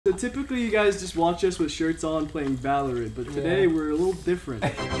So typically you guys just watch us with shirts on playing Valorant, but today we're a little different.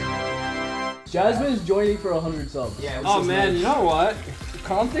 Jasmine's joining for 100 subs. Yeah. Oh man, you know what?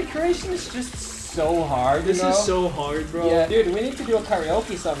 Content creation is just so hard. This is so hard, bro. Yeah, dude, we need to do a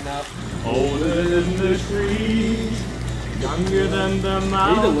karaoke song now. Older than the trees, younger than the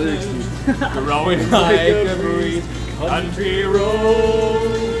mountains, the lyrics, dude. growing like a breeze. Country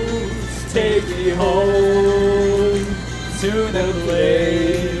roads, take me home to the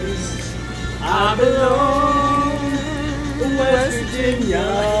place I belong, West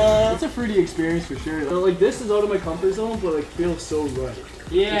Virginia. It's a fruity experience for sure. So, like, this is out of my comfort zone, but like feels so right.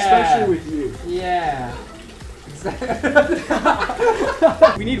 Yeah. Especially with you. Yeah.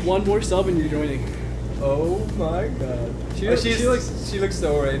 We need one more sub and you're joining. Oh my god. She looks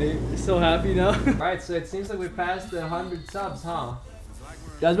so ready. So happy now. Alright, so it seems like we passed the 100 subs, huh?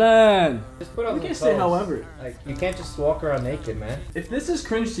 Jasmine! Just put on We can say however. Like, you can't just walk around naked, man. If this is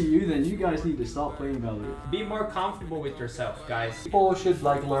cringe to you, then you guys need to stop playing Valorant. Be more comfortable with yourself, guys. People should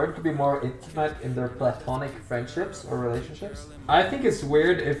like learn to be more intimate in their platonic friendships or relationships. I think it's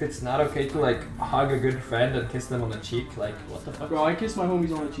weird if it's not okay to like hug a good friend and kiss them on the cheek. Like, what the fuck? Bro, I kiss my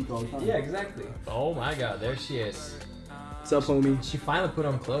homies on the cheek all the time. Yeah, exactly. Oh my god, there she is. What's up, homie? She finally put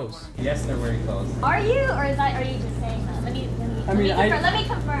on clothes. Yes, they're wearing clothes. Are you, or are you just saying that? Let me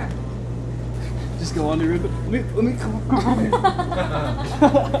confirm. Just go under it. Let me confirm. Do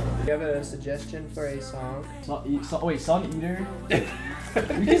you have a suggestion for a song? Wait, Sun Eater?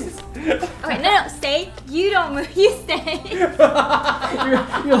 Okay, no, stay. You don't move. You stay. you're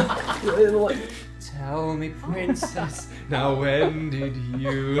Tell me, princess, now when did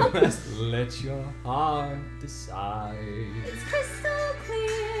you last let your heart decide? It's crystal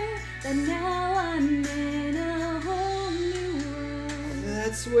clear that now I'm in a whole new world.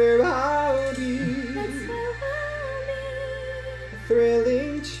 That's where I'll be. That's where I'll be. A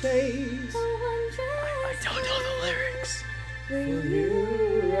thrilling chase I don't know the lyrics. For you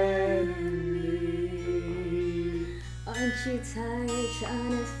and me. Aren't you tired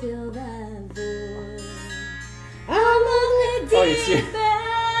trying to fill that void? I'm only deep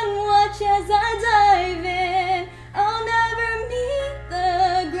and watch as I dive in. I'll never meet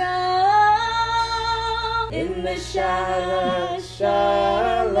the ground. In the shallow,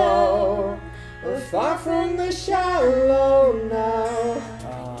 we're far from the shallow now.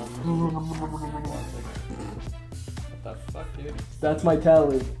 What the fuck, dude? That's my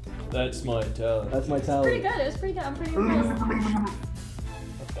talent. That's my talent. That's my talent. pretty good. It was pretty good. I'm pretty impressed.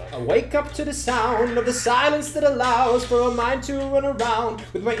 I wake up to the sound of the silence that allows for a mind to run around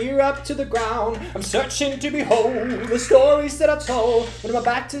with my ear up to the ground. I'm searching to behold the stories that I told when my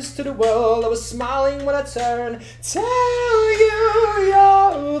back is to the world. I was smiling when I turned. Tell you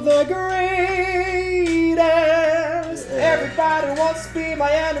you're the greatest. Everybody wants to be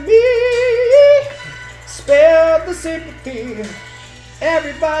my enemy. Spare the sympathy.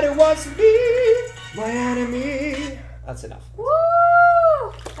 Everybody wants to be my enemy. That's enough. Woo!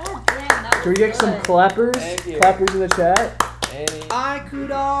 God damn, that was Can we get some clappers? Thank you. Clappers in the chat. I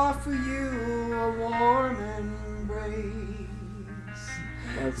could offer you a warm embrace.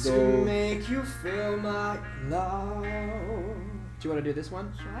 Let's to go. make you feel my love. Do you want to do this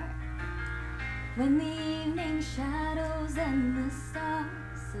one? Sure. When the evening shadows and the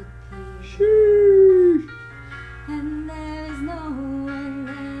stars appear, Sheesh. and there is no one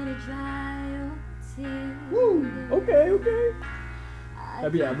there to dry your tears. Woo. Okay, okay. I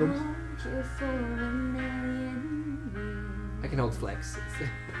Happy could albums. hold you for a million I can hold flex.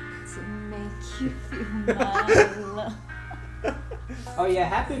 years to make you feel my love. Oh yeah,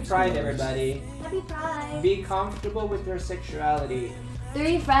 happy Pride everybody. Happy Pride. Be comfortable with your sexuality.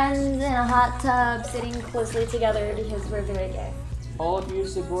 3 friends in a hot tub sitting closely together because we're very gay. All of you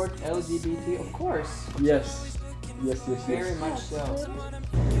support LGBT, of course. Yes. Yes, yes, Very yes. much so.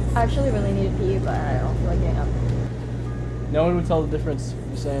 I actually really need to pee, but I don't feel like getting up. No one would tell the difference,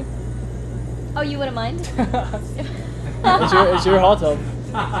 just saying. Oh, you wouldn't mind? It's your hot tub. It's your hot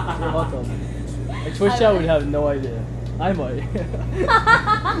tub. Like Twitch chat would have no idea. I might.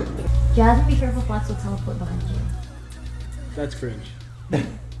 Jasmine, be careful, Flex will teleport behind you. That's cringe.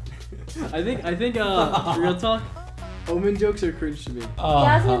 I think real talk, Omen jokes are cringe to me.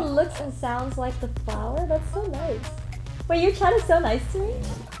 Jasmine looks and sounds like the flower. That's so nice. Wait, your chat is so nice to me?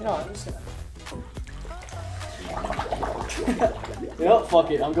 You know, I'm just gonna... You know,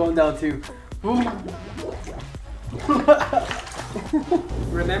 fuck it, I'm going down too.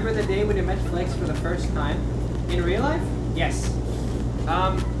 Remember the day when you met Flex for the first time? In real life? Yes.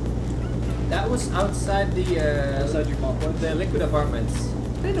 That was outside the Outside your complex? the Liquid Apartments.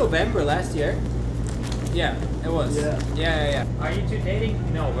 In November last year. Yeah, it was. Yeah. Are you two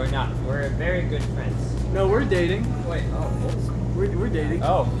dating? No, we're not. We're very good friends. No, we're dating. Wait, We're dating.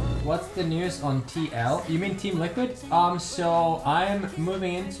 Oh. What's the news on TL? You mean Team Liquid? So I'm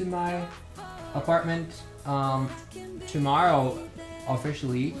moving into my apartment tomorrow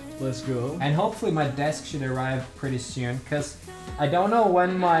officially. Let's go. And hopefully my desk should arrive pretty soon, because I don't know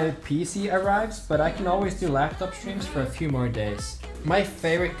when my PC arrives, but I can always do laptop streams for a few more days. My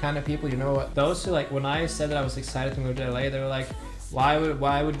favorite kind of people, you know what? Those who, like, when I said that I was excited to move to LA, they were like,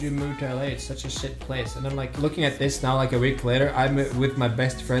 why would you move to LA? It's such a shit place. And I'm like, looking at this now, like a week later, I'm with my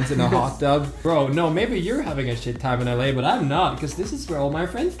best friends in a hot tub. Bro, no, maybe you're having a shit time in LA, but I'm not, because this is where all my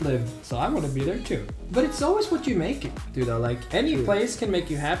friends live. So I want to be there too. But it's always what you make it do, though. Like, any place can make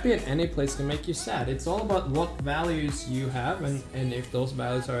you happy and any place can make you sad. It's all about what values you have and if those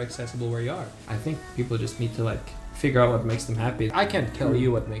values are accessible where you are. I think people just need to, like, figure out what makes them happy. I can't tell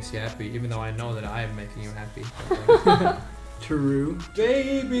you what makes you happy, even though I know that I am making you happy. True.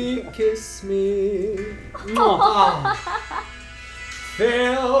 Baby, kiss me.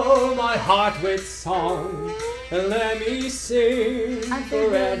 Fill my heart with song and let me sing I'm feeling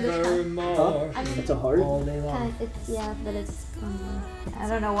forevermore. I mean, It's a heart. All day long. it's but it's. I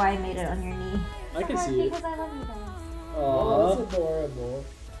don't know why I made it on your knee. I can see it. Because I love you guys. Oh, Aww. that's adorable.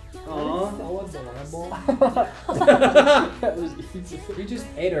 Aww. So adorable. That was easy. You just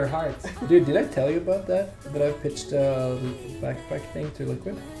ate our hearts. Dude, did I tell you about that? That I pitched a backpack thing to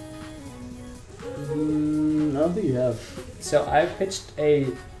Liquid? I don't think you have. So I pitched a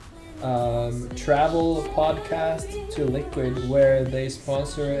travel podcast to Liquid where they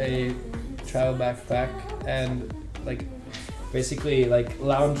sponsor a travel backpack and like basically like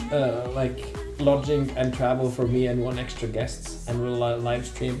lounge lodging and travel for me and one extra guests, and we'll live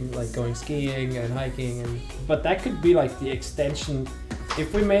stream like going skiing and hiking, and but that could be like the extension.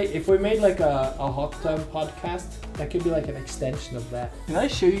 If we made like a hot tub podcast, that could be like an extension of that. Can I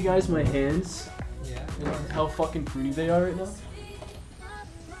show you guys my hands? Yeah. And how fucking pretty they are right now?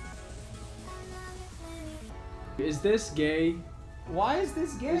 Is this gay? Why is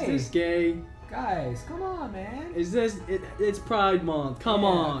this gay? Is this gay? Guys, come on, man. Is this it's Pride Month? Come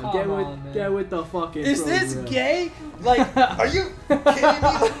on, man. get with the fucking. Is this program. gay? Like, are you kidding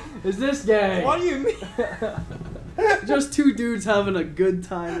me? Is this gay? What do you mean? Just two dudes having a good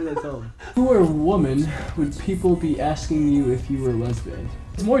time in a tub. If you were a woman, would people be asking you if you were lesbian?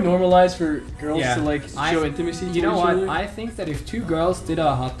 It's more normalized for girls to like show intimacy to You know each what? other. I think that if two girls did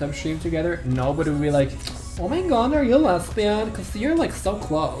a hot tub stream together, nobody would be like, oh my god, are you lesbian? Because you're like so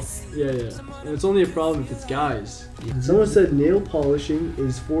close. Yeah. And it's only a problem if it's guys. Someone said nail polishing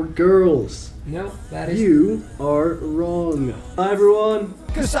is for girls. No, that is... You are wrong. Hi everyone.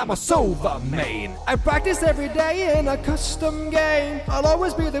 Cause I'm a silver main. I practice every day in a custom game. I'll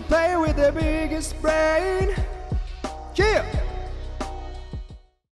always be the player with the biggest brain. Yeah!